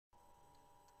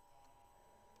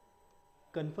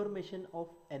Conformation of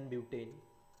N-butane.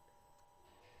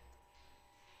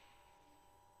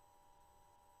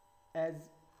 As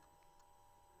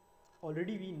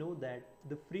already we know that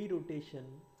the free rotation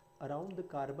around the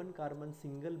carbon-carbon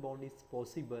single bond is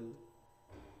possible.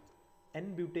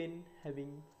 N-butane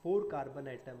having 4 carbon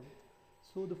atoms,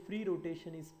 so the free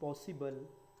rotation is possible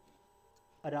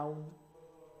around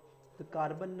the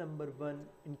carbon number 1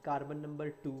 and carbon number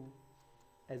 2,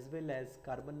 as well as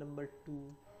carbon number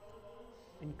 2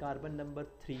 and carbon number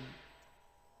 3.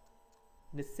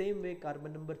 In the same way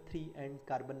carbon number 3 and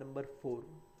carbon number 4.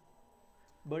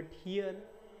 But here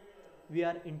we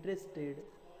are interested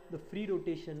the free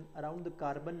rotation around the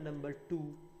carbon number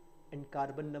 2 and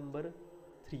carbon number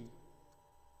 3.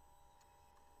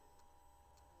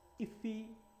 If we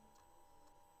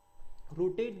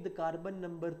rotate the carbon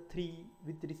number 3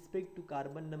 with respect to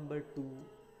carbon number 2,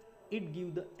 it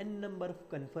gives the n number of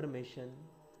conformation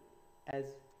as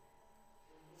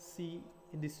see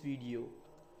in this video.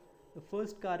 The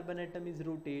first carbon atom is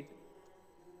rotated,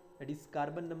 that is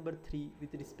carbon number 3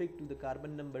 with respect to the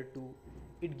carbon number 2,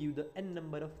 it gives the n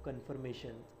number of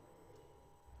conformation.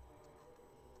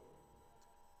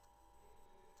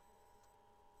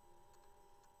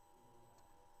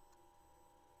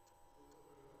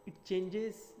 It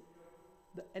changes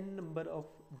the n number of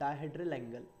dihedral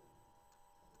angle.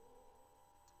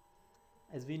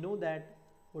 As we know that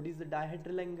what is the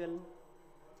dihedral angle?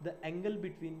 The angle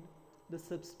between the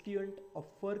substituent of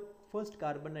first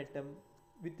carbon atom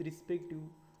with respect to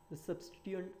the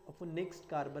substituent of a next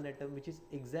carbon atom, which is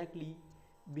exactly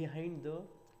behind the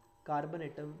carbon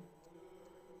atom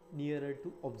nearer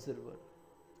to observer.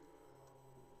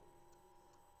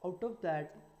 Out of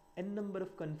that n number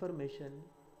of conformation,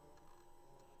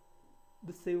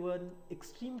 the 7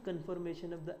 extreme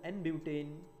conformation of the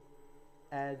N-butane,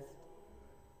 as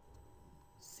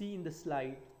see in the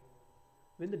slide,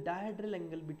 when the dihedral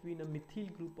angle between a methyl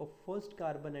group of first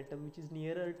carbon atom which is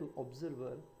nearer to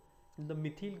observer and the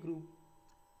methyl group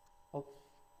of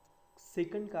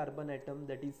second carbon atom,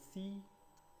 that is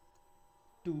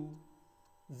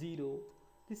C20,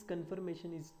 this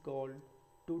conformation is called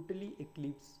totally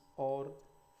eclipsed or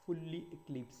fully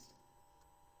eclipsed.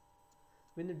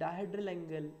 When the dihedral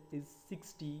angle is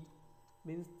 60,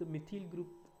 means the methyl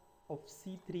group of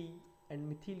C3 and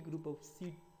methyl group of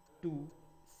C2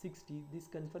 60, this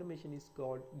conformation is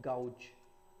called gauge.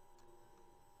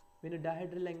 When a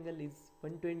dihedral angle is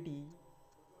 120,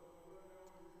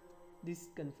 this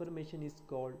conformation is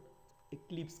called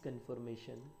eclipse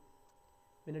conformation.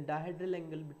 When a dihedral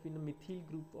angle between a methyl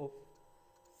group of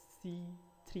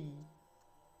C3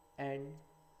 and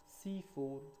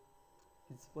C4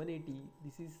 is 180,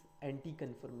 this is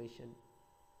anti-conformation.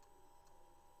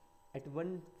 At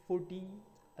 140,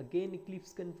 again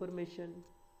eclipse conformation.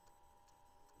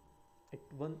 At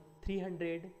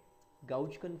 300,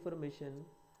 gauge conformation.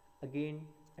 Again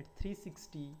at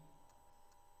 360,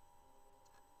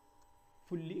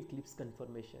 fully eclipse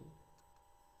conformation.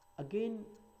 Again,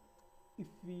 if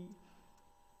we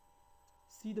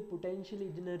see the potential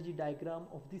energy diagram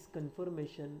of this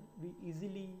conformation, we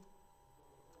easily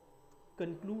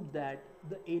conclude that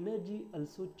the energy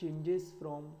also changes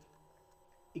from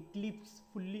eclipse,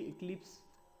 fully eclipse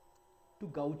to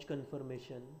gauge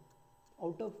conformation.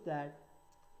 Out of that,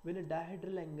 when a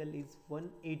dihedral angle is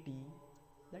 180,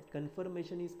 that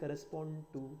conformation is correspond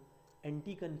to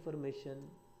anti-conformation,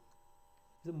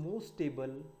 the most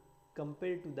stable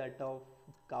compared to that of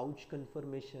gauge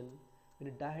conformation when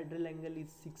a dihedral angle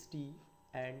is 60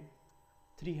 and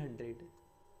 300,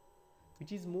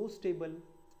 which is more stable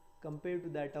compared to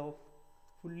that of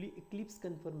fully eclipse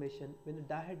conformation when the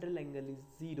dihedral angle is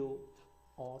 0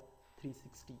 or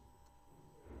 360.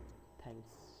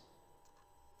 Thanks.